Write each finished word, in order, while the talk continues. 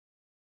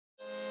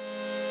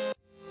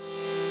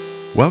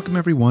Welcome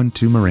everyone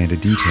to Miranda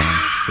Detailing.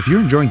 If you're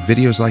enjoying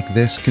videos like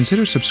this,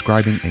 consider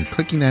subscribing and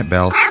clicking that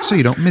bell so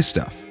you don't miss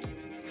stuff.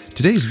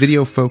 Today's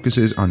video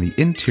focuses on the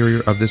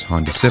interior of this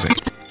Honda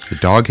Civic. The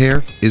dog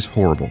hair is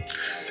horrible.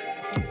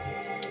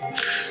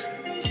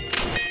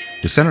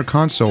 The center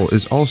console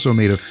is also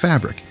made of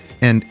fabric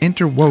and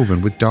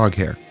interwoven with dog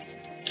hair.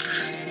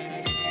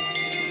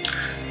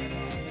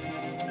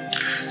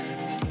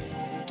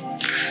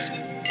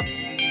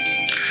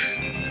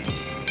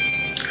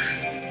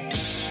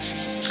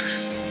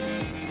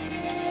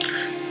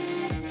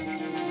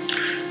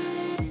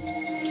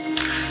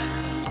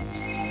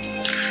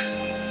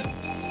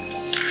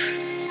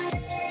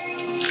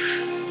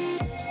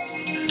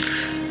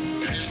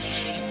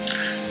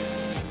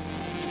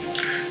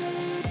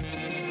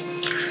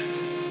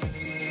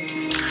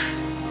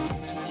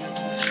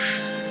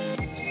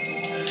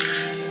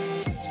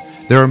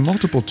 There are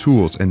multiple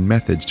tools and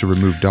methods to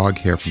remove dog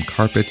hair from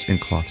carpets and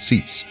cloth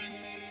seats.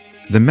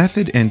 The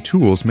method and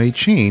tools may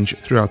change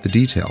throughout the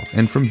detail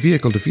and from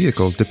vehicle to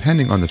vehicle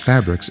depending on the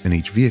fabrics in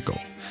each vehicle.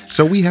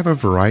 So we have a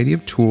variety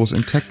of tools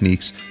and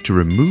techniques to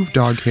remove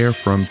dog hair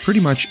from pretty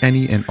much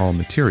any and all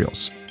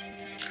materials.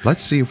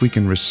 Let's see if we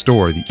can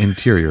restore the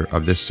interior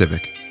of this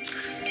Civic.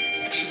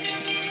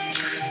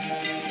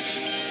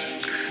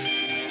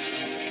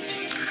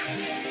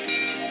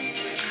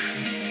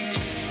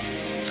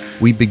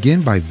 We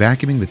begin by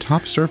vacuuming the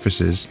top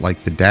surfaces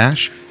like the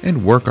dash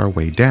and work our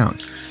way down.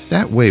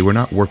 That way we're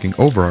not working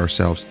over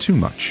ourselves too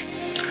much.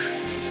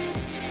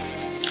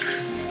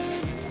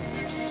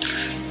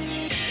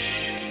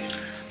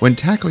 When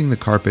tackling the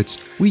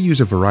carpets, we use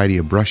a variety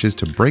of brushes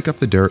to break up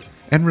the dirt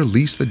and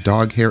release the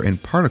dog hair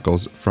and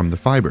particles from the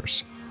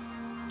fibers.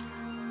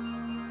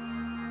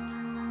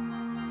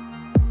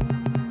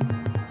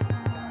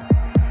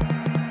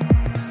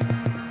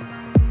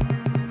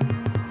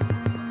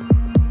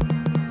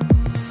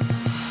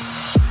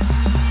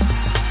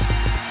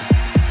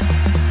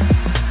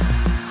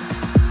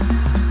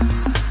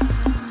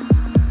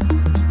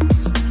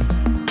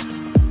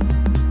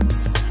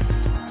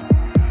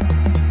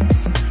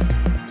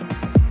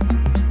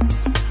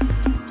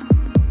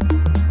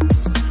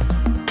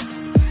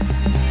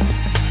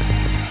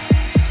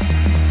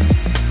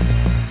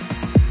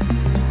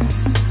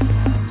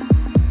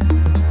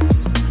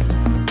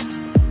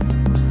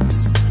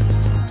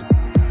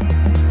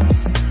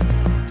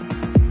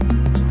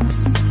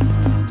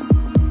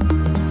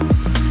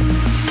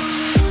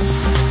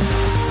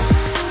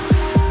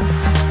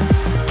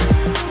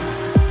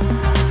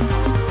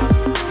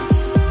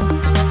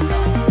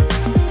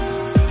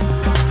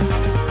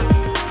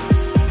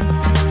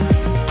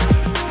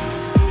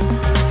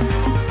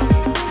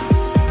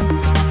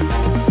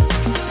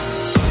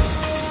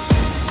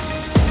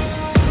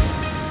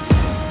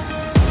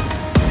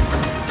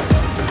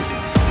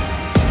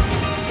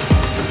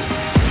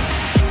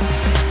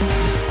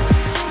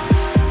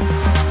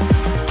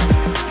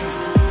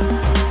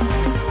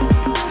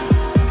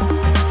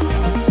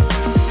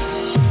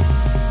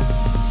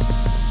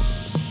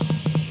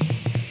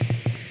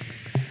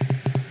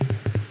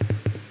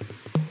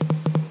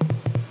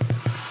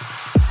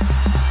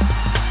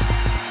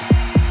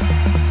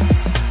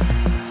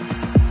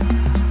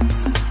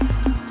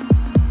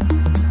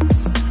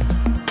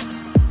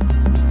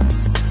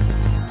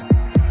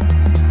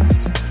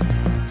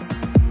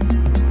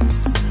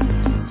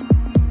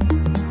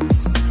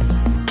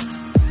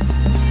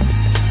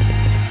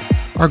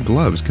 Our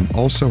gloves can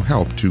also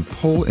help to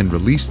pull and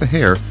release the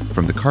hair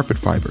from the carpet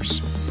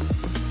fibers.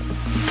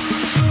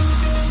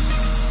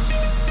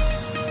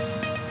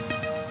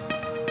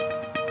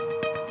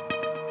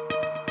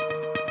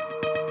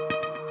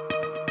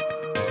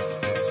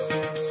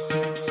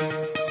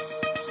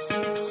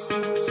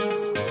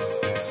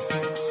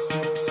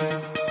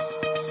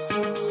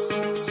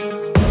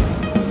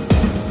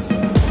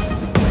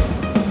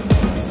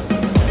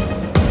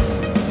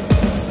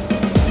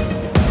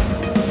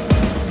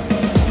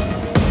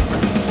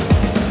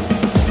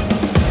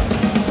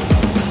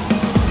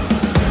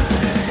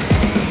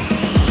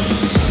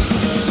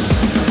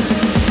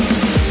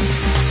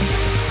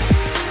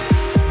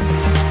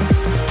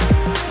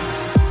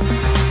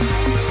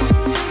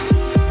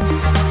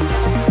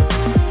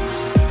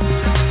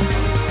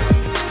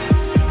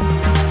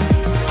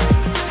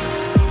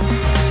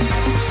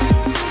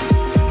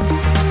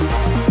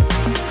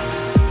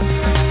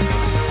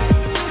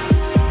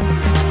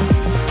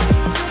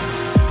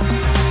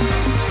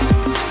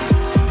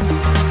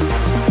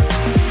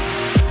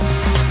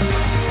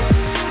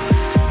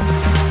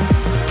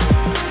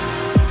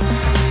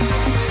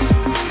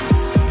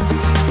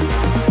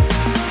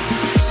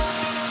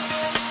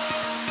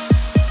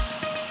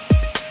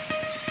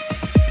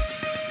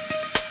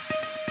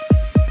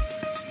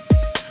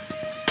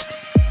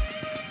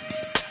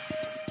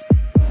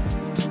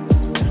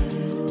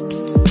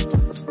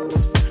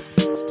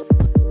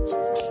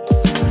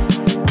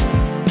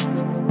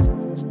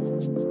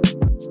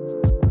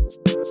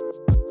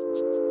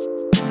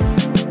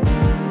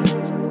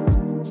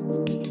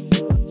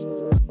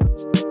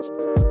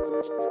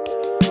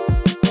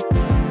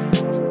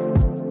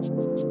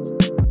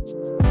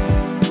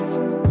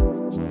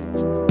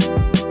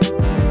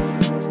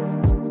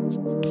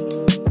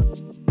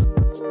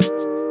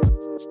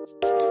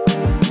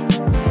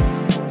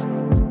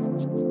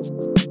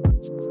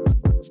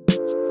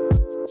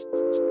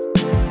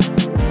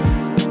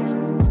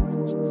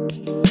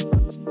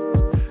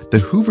 The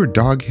Hoover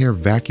dog hair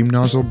vacuum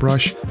nozzle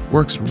brush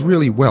works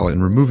really well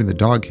in removing the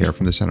dog hair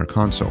from the center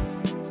console.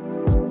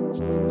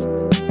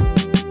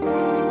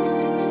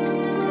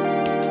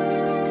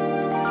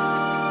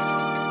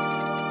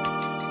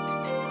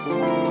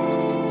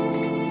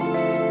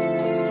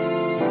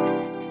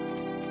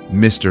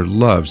 Mr.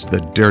 loves the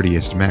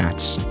dirtiest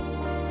mats.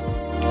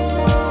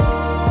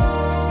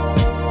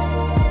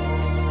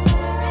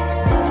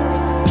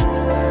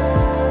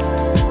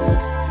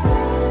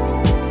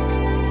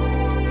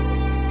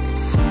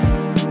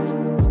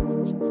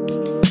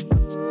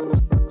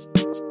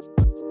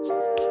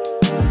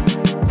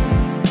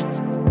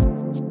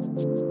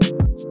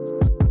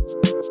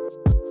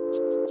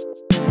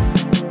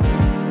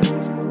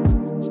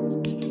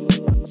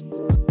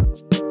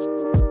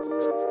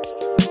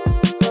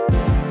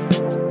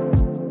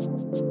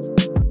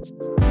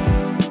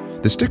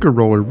 The sticker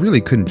roller really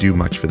couldn't do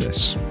much for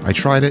this. I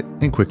tried it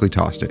and quickly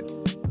tossed it.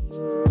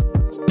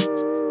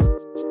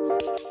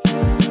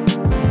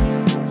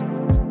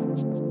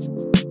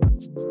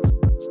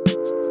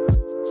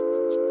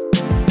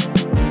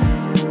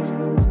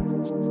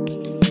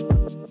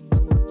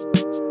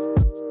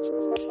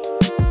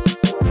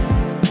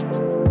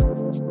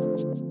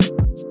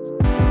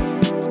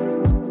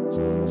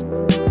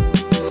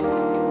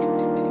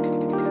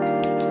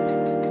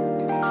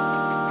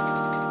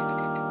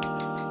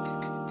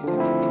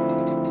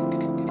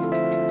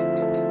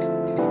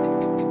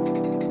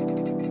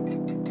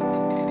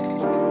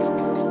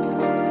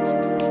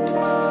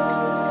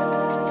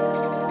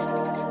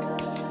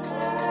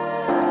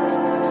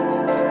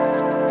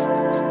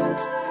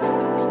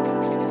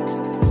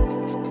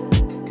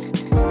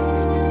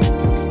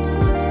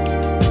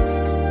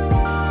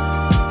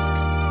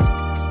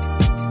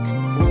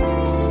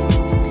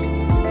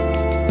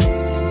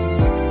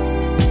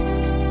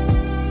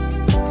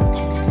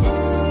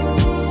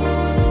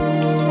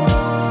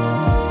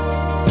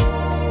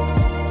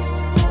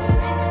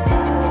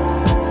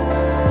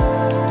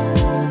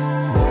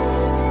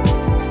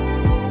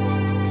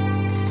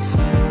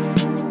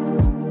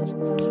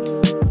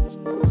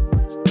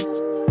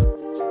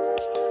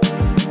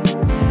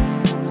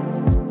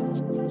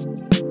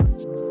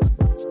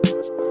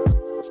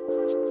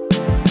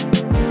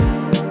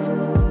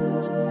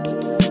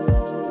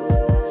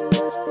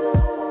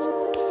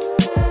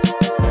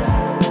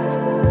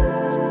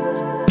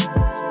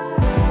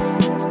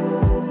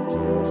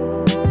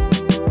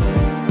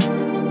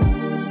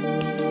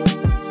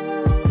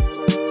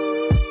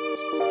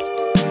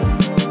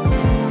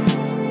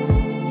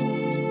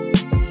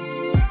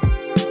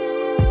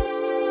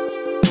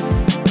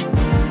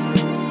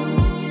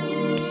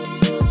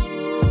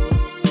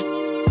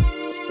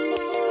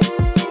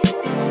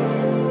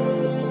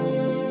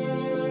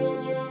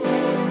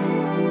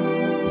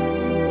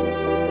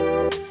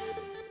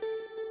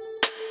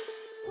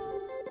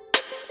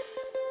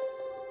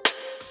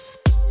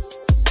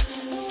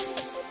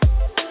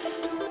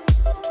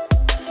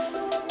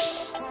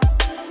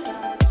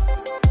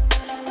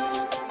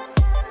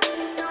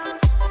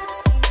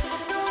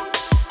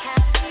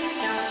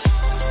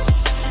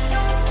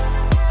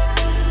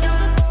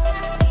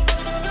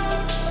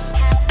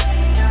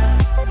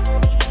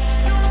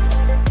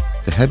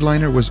 The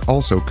headliner was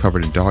also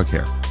covered in dog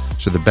hair,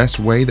 so the best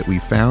way that we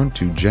found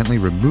to gently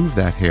remove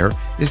that hair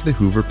is the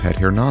Hoover pet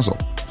hair nozzle.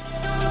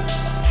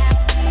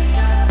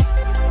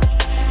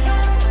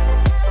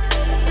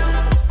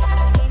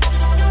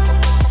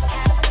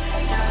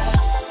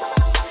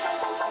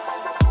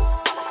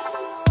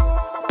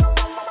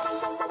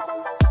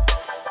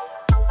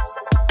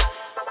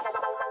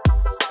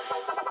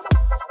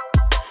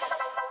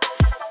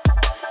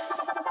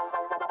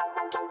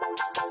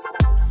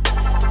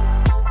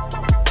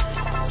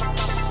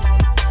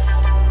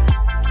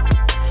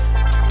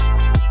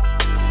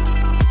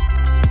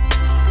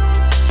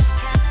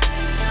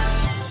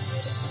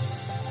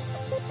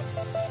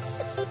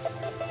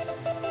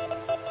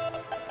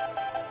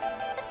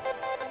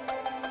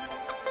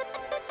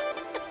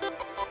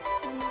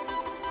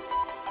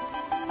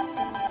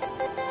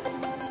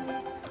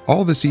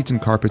 All the seats and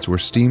carpets were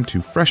steamed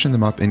to freshen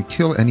them up and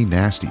kill any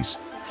nasties.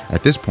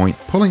 At this point,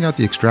 pulling out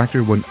the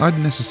extractor would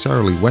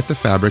unnecessarily wet the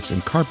fabrics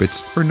and carpets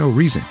for no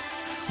reason.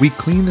 We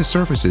clean the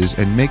surfaces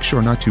and make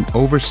sure not to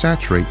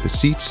oversaturate the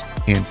seats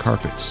and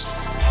carpets.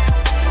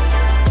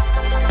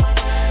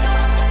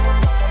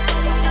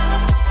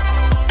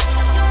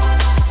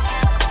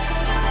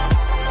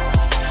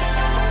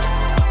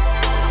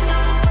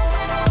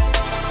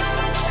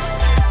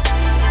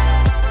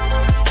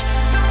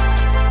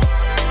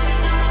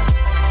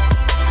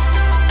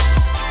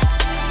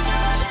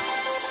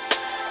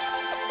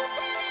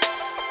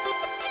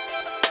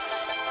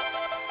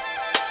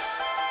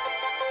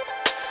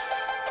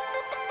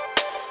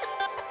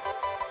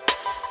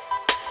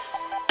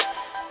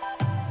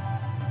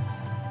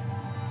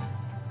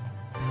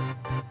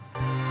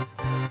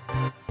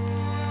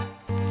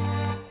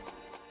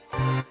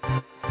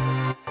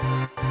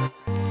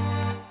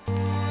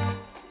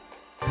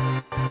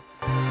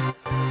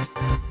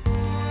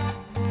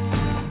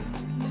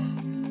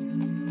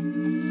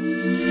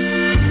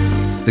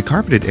 The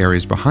carpeted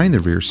areas behind the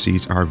rear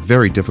seats are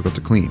very difficult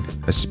to clean,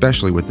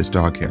 especially with this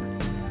dog hair.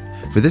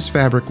 For this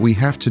fabric, we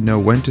have to know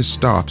when to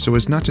stop so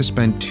as not to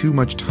spend too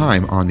much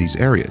time on these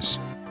areas.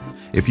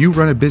 If you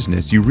run a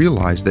business, you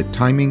realize that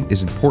timing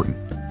is important,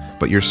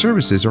 but your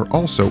services are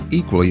also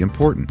equally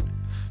important.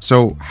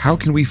 So how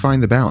can we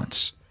find the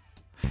balance?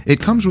 It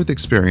comes with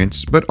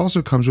experience, but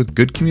also comes with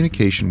good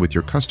communication with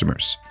your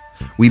customers.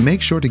 We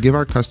make sure to give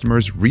our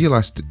customers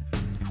realistic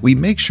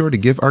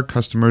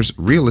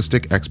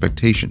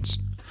expectations.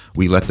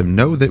 We let them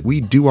know that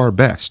we do our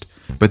best,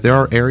 but there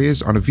are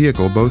areas on a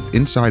vehicle both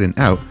inside and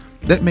out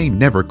that may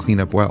never clean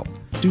up well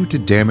due to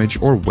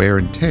damage or wear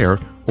and tear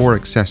or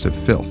excessive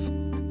filth.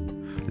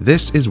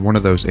 This is one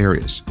of those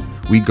areas.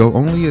 We go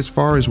only as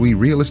far as we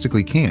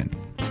realistically can.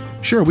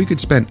 Sure, we could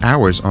spend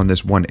hours on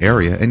this one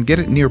area and get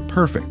it near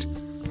perfect,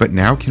 but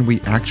now can we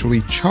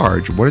actually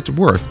charge what it's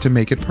worth to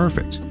make it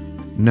perfect?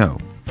 No.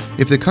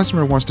 If the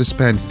customer wants to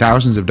spend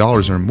thousands of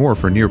dollars or more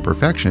for near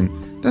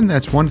perfection, then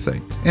that's one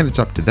thing, and it's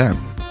up to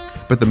them.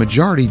 But the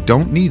majority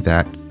don't need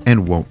that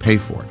and won't pay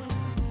for it.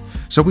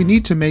 So we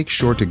need to make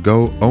sure to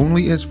go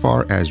only as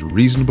far as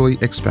reasonably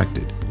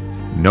expected,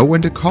 know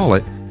when to call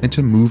it, and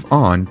to move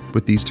on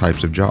with these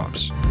types of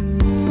jobs.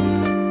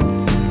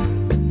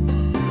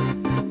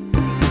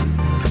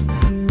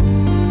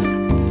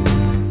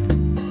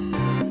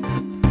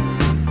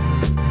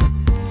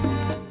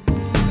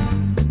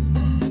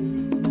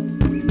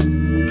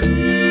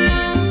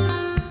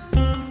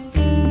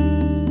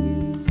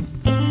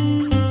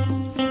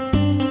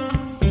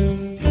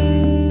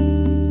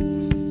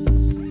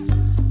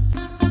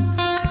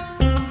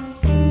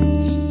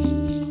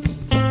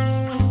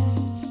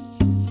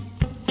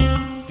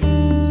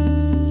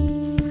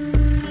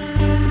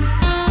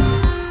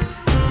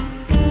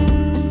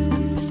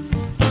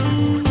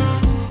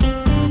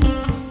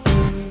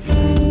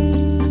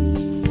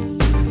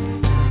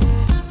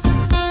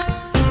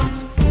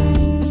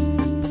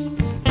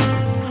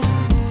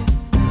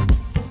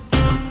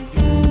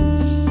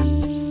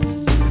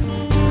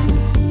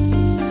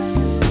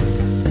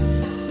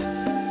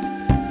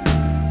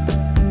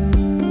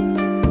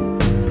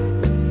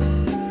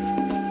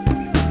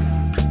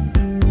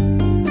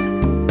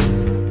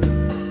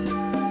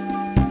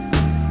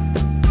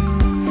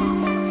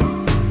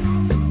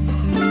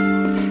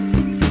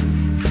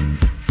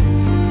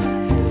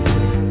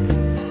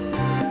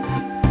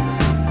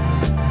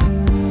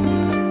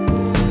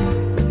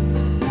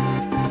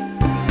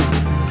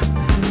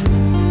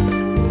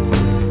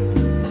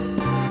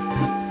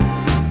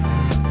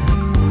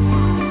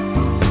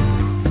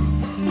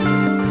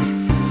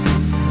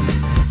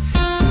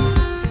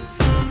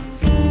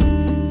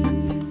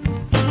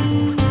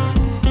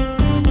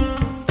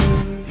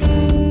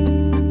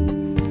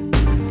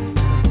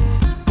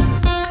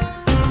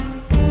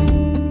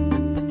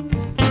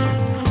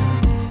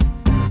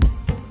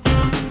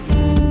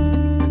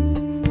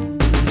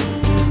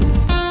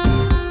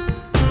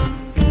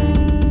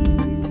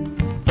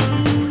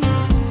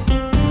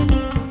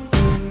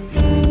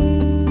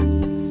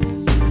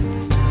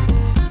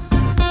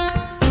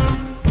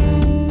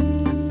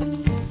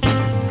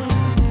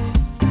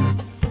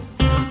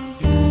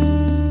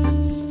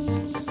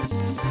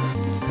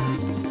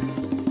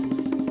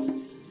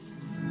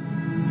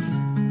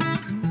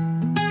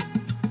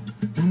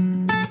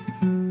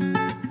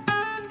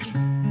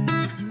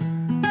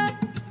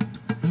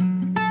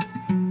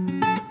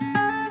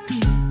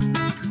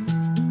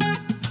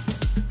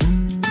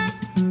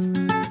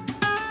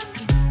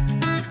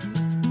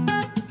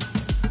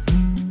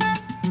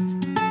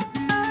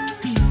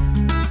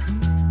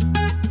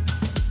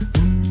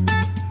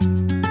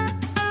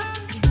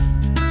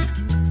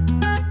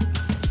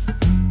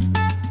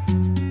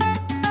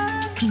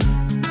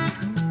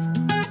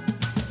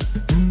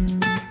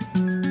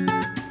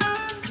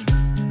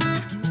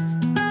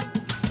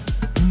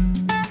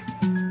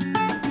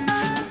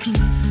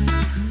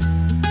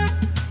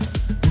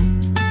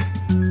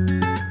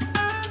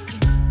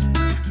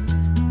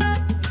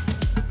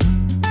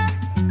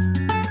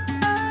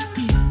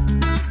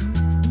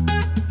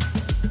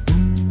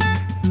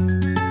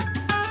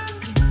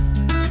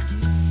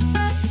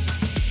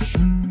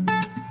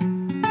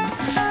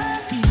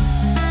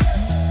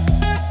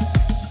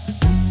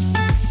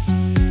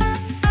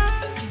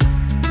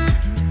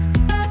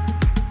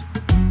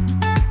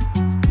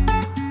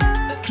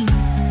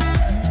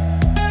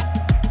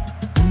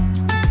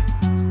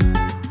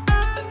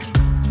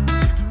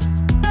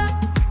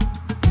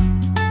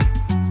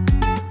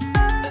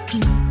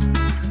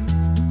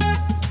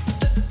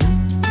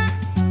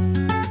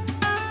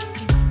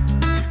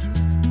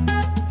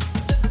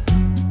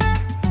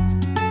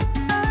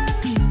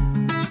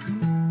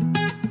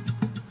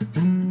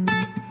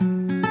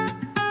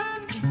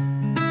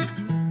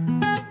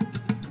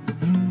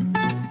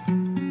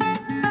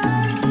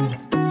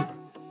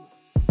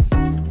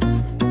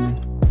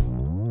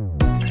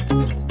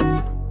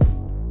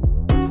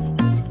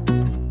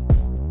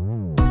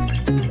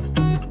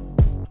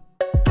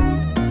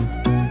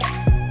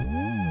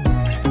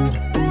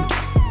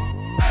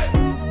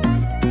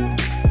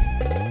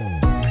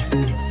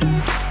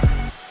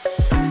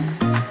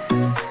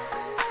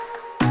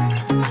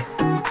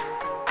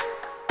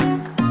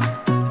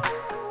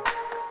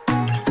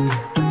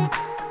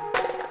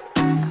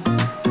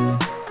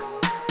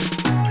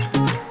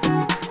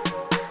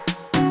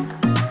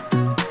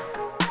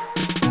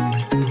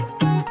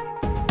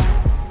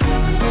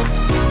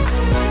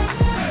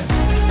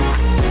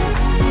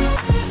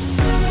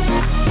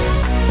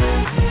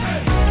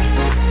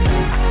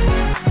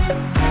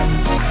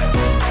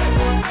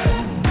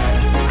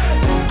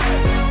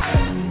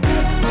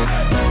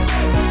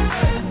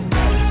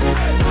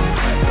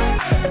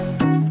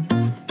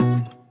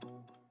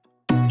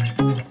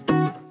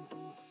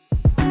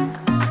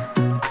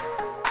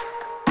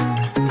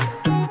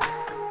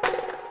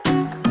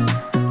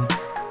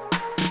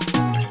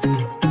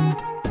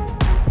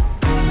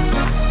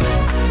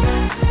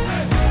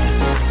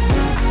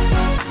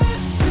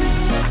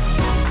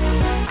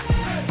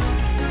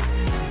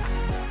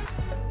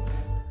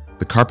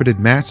 carpeted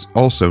mats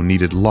also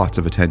needed lots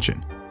of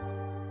attention.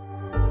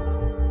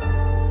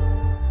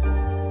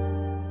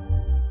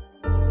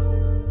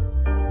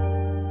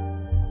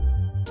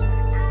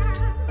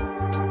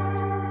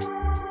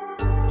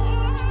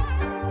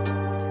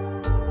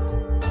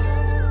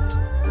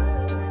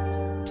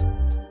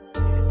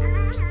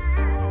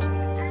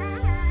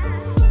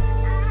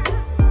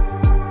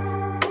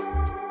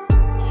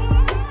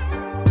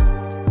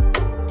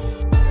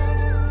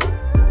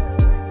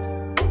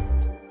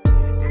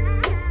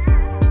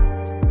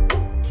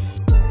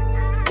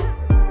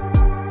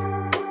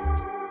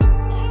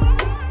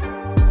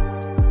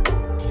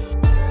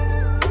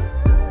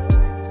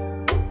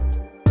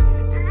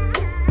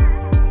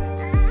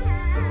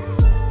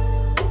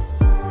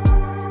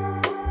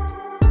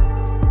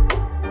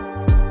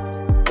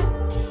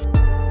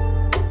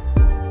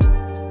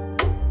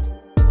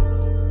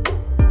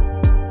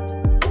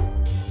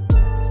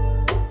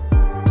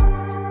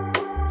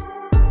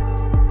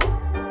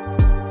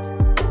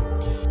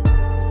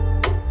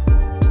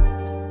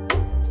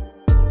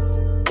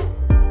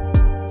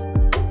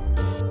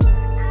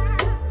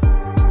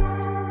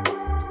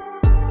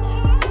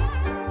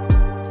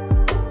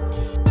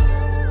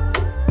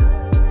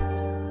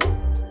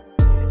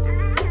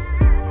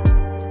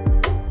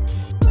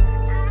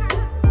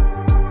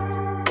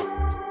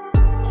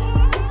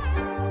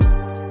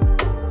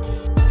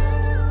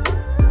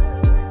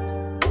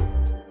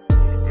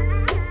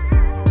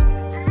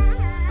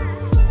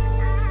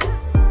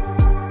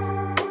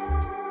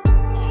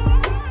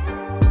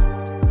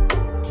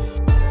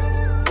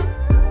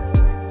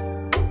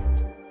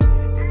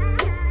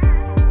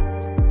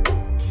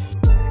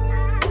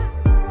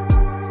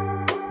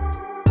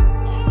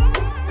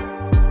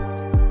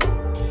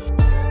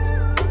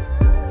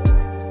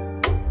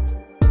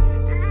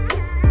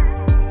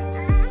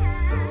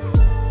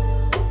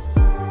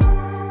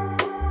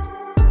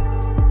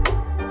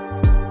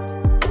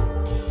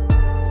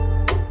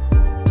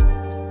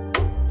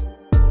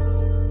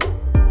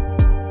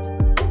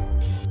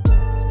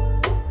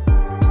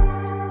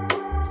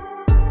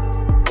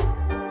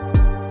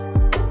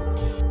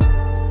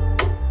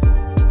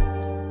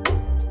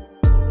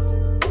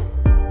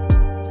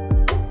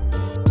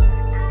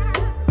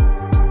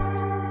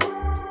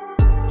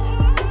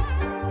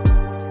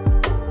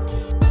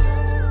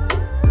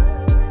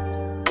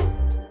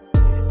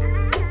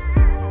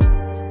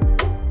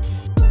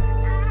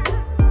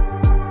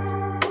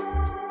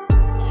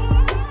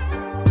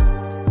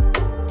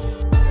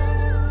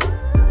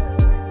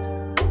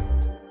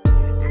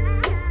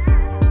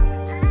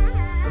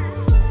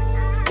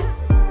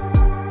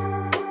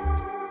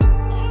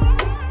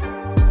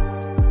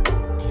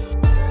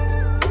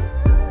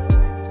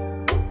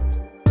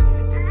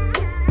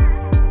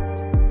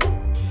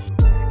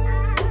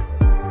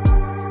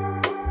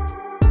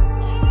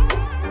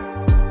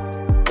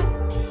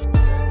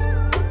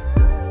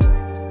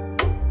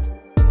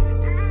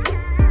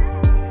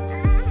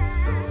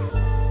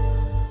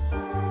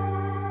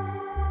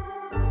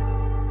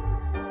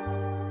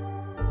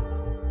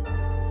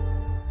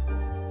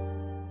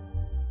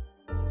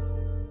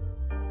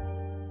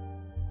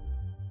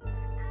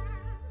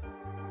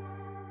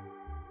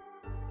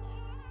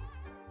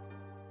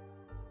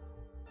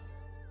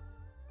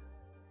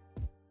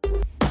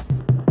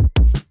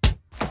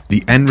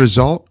 The end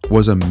result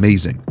was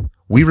amazing.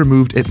 We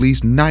removed at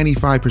least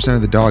 95%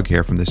 of the dog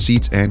hair from the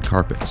seats and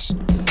carpets.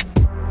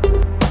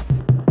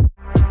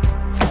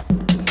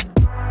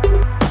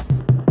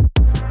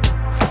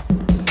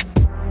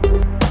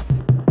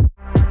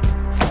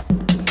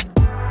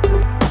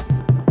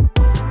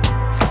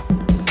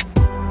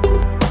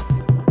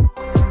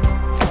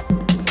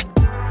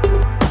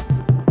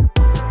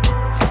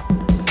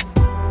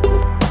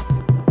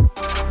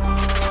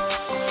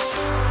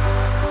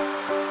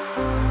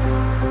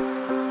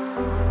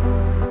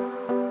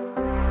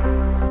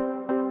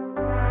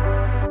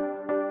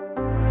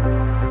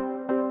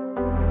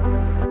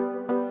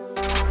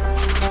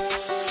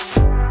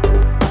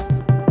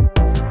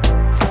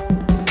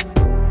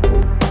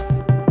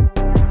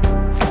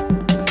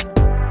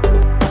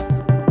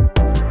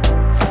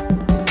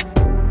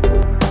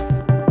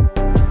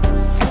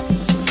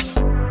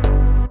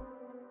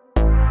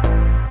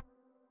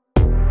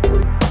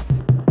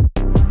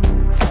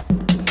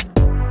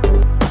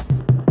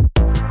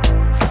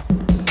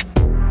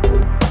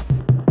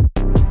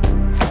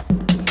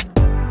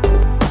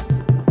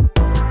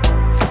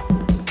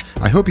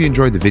 I hope you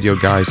enjoyed the video,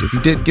 guys. If you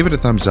did, give it a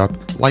thumbs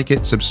up, like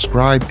it,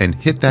 subscribe, and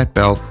hit that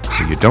bell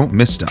so you don't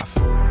miss stuff.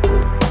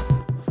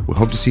 We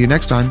hope to see you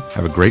next time.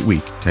 Have a great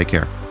week. Take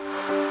care.